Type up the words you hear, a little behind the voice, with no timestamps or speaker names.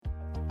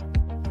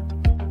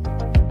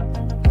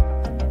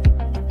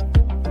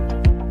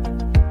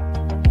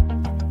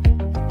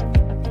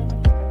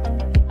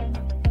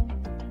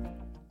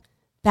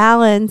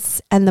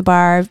Balance and the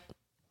Bar.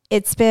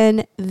 It's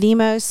been the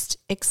most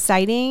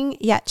exciting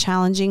yet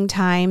challenging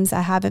times.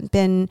 I haven't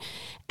been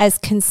as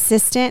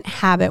consistent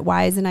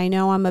habit-wise, and I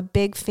know I'm a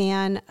big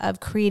fan of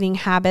creating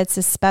habits,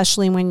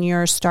 especially when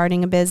you're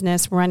starting a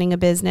business, running a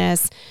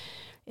business.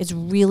 It's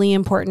really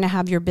important to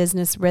have your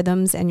business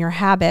rhythms and your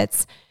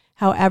habits.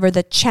 However,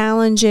 the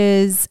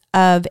challenges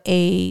of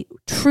a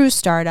true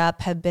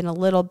startup have been a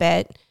little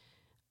bit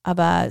of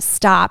a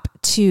stop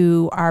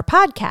to our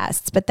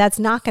podcasts, but that's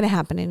not going to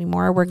happen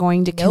anymore. We're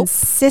going to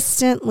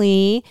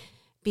consistently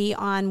be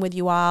on with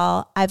you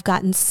all. I've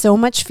gotten so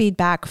much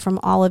feedback from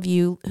all of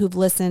you who've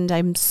listened.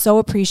 I'm so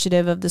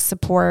appreciative of the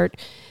support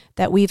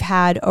that we've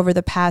had over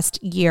the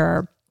past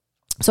year.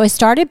 So I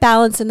started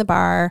Balance in the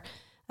Bar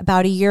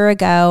about a year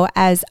ago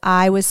as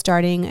I was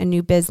starting a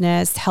new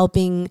business,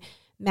 helping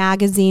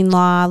Magazine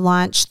Law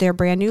launch their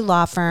brand new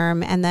law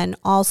firm, and then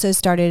also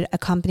started a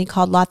company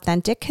called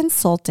Lawthentic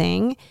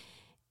Consulting.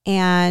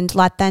 And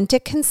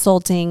Lawthentic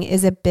Consulting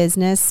is a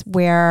business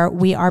where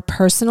we are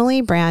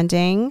personally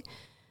branding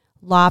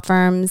law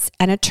firms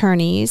and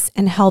attorneys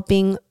and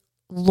helping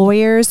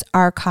lawyers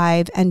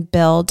archive and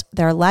build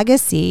their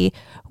legacy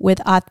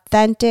with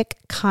authentic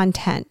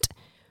content.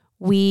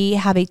 We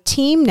have a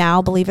team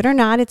now, believe it or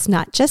not. It's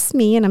not just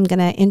me, and I'm going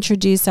to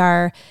introduce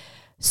our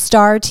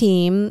star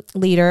team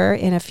leader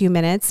in a few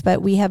minutes,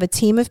 but we have a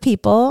team of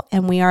people,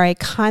 and we are a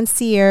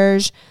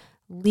concierge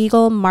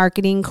legal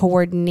marketing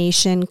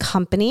coordination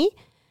company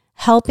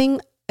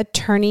helping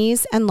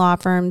attorneys and law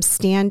firms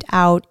stand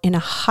out in a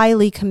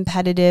highly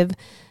competitive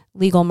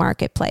legal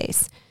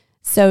marketplace.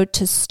 So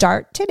to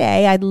start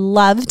today, I'd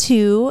love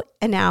to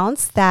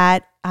announce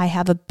that I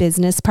have a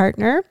business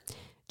partner,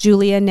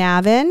 Julia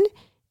Navan,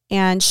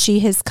 and she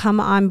has come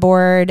on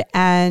board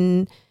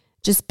and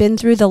just been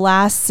through the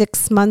last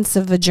 6 months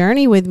of a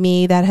journey with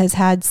me that has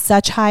had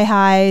such high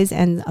highs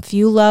and a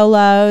few low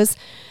lows,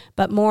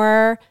 but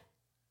more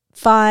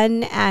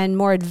fun and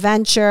more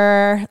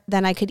adventure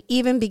than I could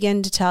even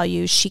begin to tell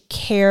you. She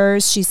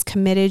cares, she's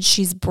committed,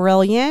 she's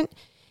brilliant.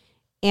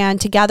 And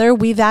together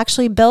we've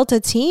actually built a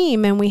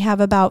team, and we have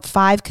about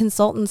 5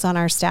 consultants on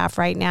our staff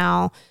right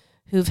now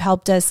who've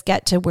helped us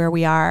get to where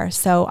we are.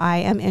 So I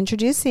am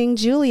introducing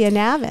Julia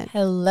Navan.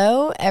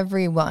 Hello,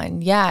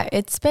 everyone. Yeah,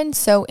 it's been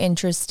so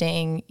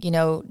interesting,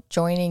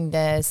 joining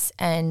this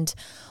and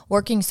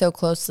working so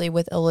closely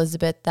with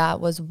Elizabeth that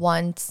was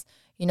once,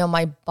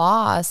 my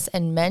boss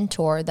and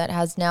mentor that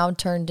has now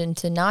turned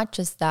into not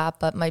just that,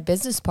 but my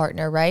business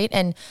partner, right?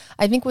 And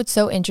I think what's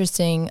so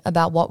interesting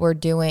about what we're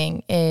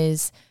doing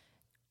is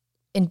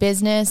in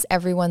business,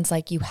 everyone's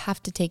like, you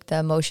have to take the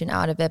emotion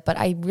out of it. But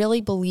I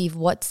really believe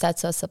what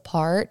sets us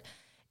apart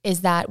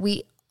is that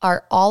we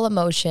are all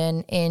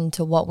emotion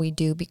into what we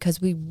do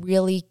because we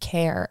really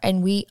care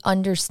and we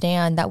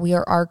understand that we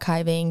are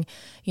archiving,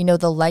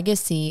 the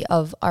legacy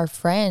of our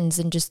friends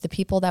and just the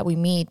people that we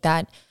meet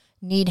that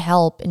need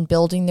help in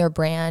building their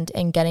brand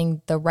and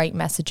getting the right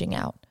messaging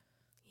out.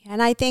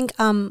 And I think,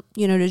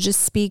 to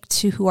just speak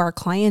to who our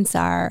clients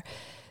are,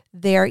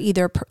 they're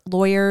either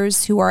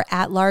lawyers who are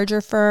at larger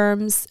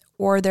firms,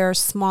 or they're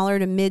smaller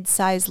to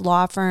mid-sized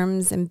law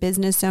firms and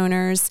business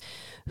owners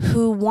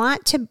who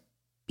want to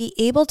be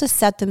able to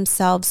set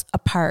themselves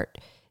apart,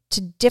 to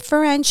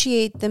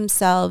differentiate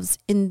themselves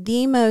in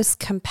the most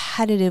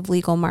competitive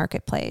legal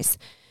marketplace.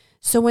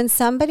 So when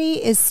somebody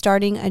is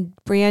starting a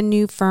brand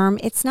new firm,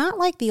 it's not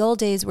like the old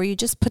days where you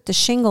just put the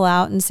shingle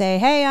out and say,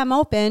 hey, I'm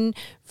open,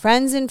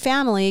 friends and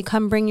family,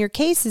 come bring your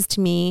cases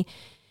to me.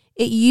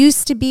 It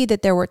used to be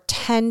that there were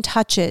 10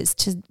 touches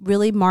to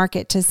really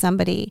market to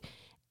somebody.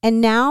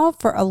 And now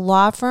for a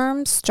law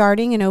firm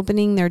starting and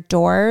opening their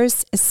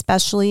doors,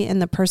 especially in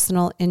the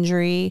personal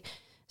injury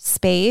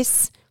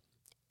space,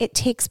 it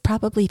takes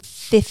probably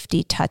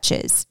 50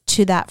 touches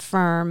to that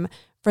firm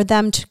for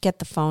them to get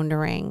the phone to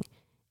ring.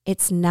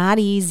 It's not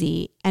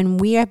easy. And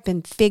we have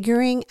been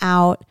figuring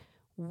out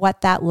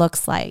what that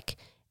looks like.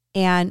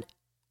 And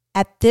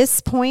at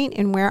this point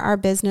in where our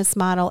business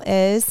model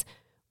is,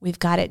 we've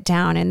got it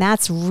down. And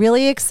that's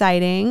really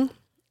exciting.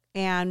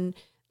 And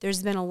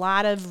there's been a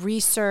lot of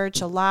research,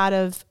 a lot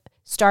of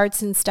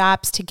starts and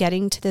stops to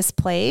getting to this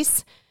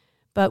place.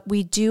 But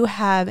we do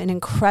have an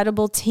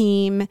incredible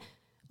team,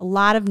 a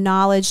lot of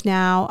knowledge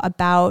now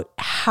about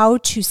how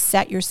to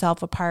set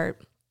yourself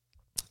apart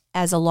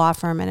as a law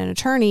firm and an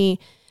attorney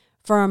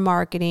for a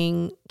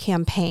marketing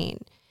campaign.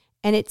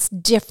 And it's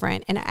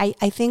different. And I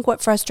think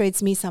what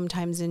frustrates me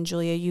sometimes, and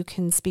Julia, you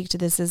can speak to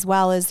this as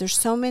well, is there's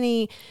so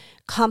many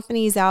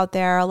companies out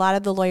there. A lot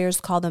of the lawyers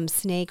call them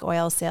snake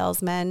oil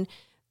salesmen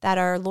that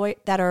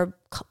are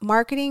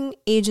marketing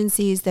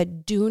agencies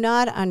that do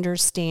not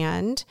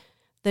understand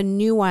the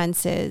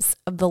nuances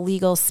of the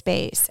legal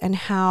space and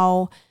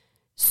how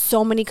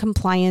so many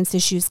compliance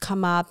issues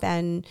come up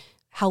and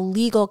how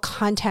legal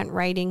content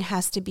writing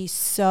has to be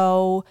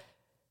so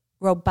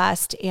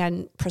robust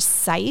and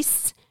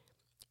precise.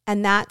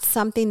 And that's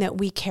something that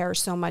we care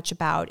so much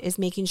about, is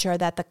making sure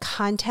that the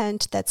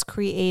content that's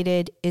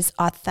created is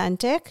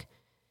authentic,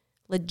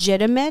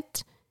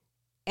 legitimate,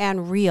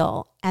 and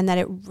real, and that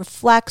it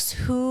reflects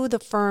who the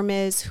firm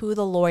is, who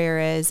the lawyer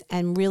is,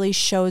 and really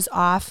shows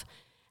off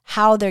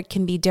how there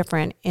can be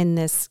different in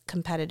this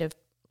competitive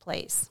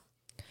place.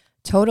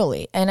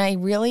 Totally. And I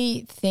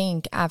really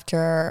think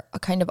after a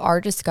kind of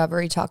our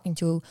discovery, talking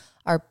to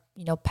our,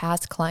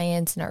 past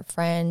clients and our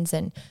friends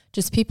and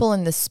just people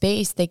in the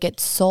space, they get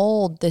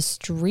sold this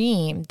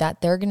dream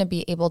that they're going to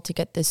be able to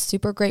get this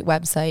super great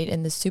website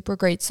and this super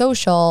great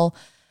social,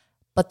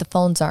 but the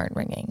phones aren't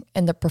ringing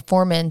and the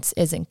performance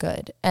isn't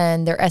good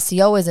and their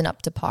SEO isn't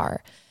up to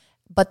par,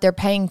 but they're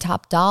paying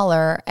top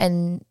dollar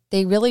and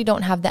they really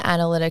don't have the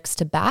analytics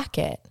to back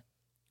it.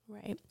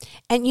 Right.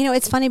 And,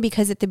 it's funny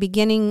because at the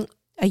beginning,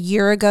 a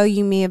year ago,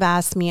 you may have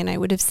asked me and I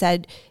would have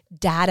said,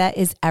 data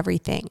is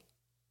everything.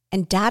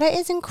 And data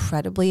is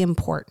incredibly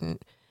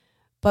important.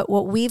 But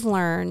what we've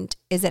learned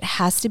is it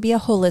has to be a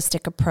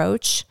holistic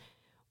approach.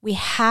 We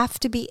have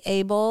to be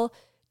able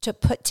to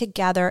put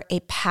together a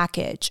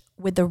package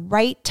with the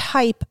right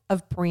type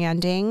of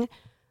branding,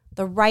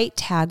 the right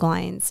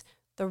taglines,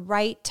 the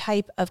right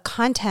type of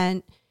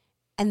content,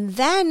 and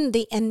then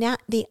the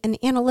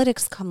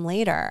analytics come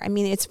later. I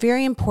mean, it's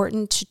very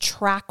important to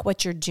track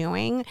what you're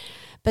doing,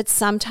 but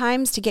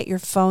sometimes to get your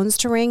phones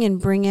to ring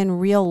and bring in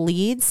real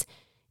leads,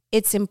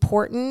 it's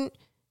important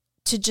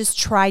to just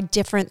try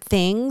different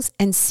things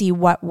and see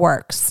what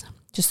works.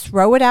 Just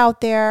throw it out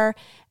there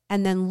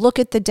and then look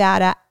at the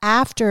data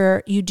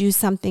after you do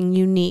something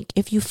unique.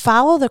 If you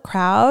follow the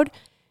crowd,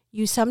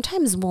 you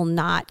sometimes will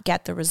not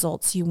get the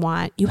results you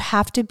want. You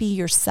have to be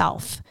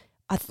yourself,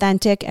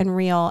 authentic and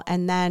real,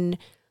 and then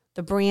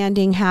the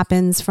branding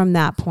happens from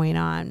that point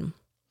on.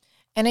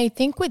 And I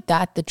think with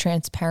that, the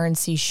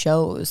transparency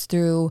shows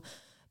through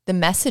the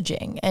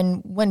messaging.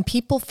 And when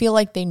people feel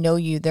like they know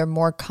you, they're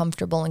more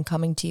comfortable in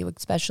coming to you,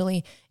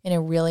 especially in a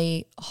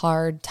really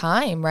hard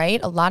time, right?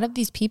 A lot of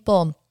these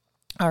people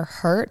are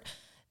hurt.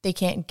 They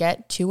can't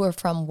get to or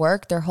from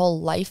work. Their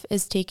whole life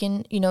is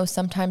taken,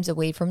 sometimes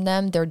away from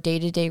them, their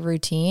day-to-day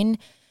routine.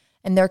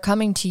 And they're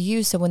coming to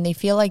you. So when they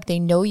feel like they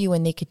know you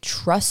and they could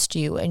trust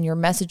you and your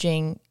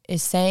messaging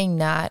is saying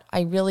that,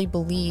 I really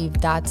believe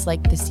that's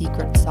like the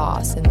secret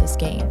sauce in this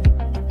game.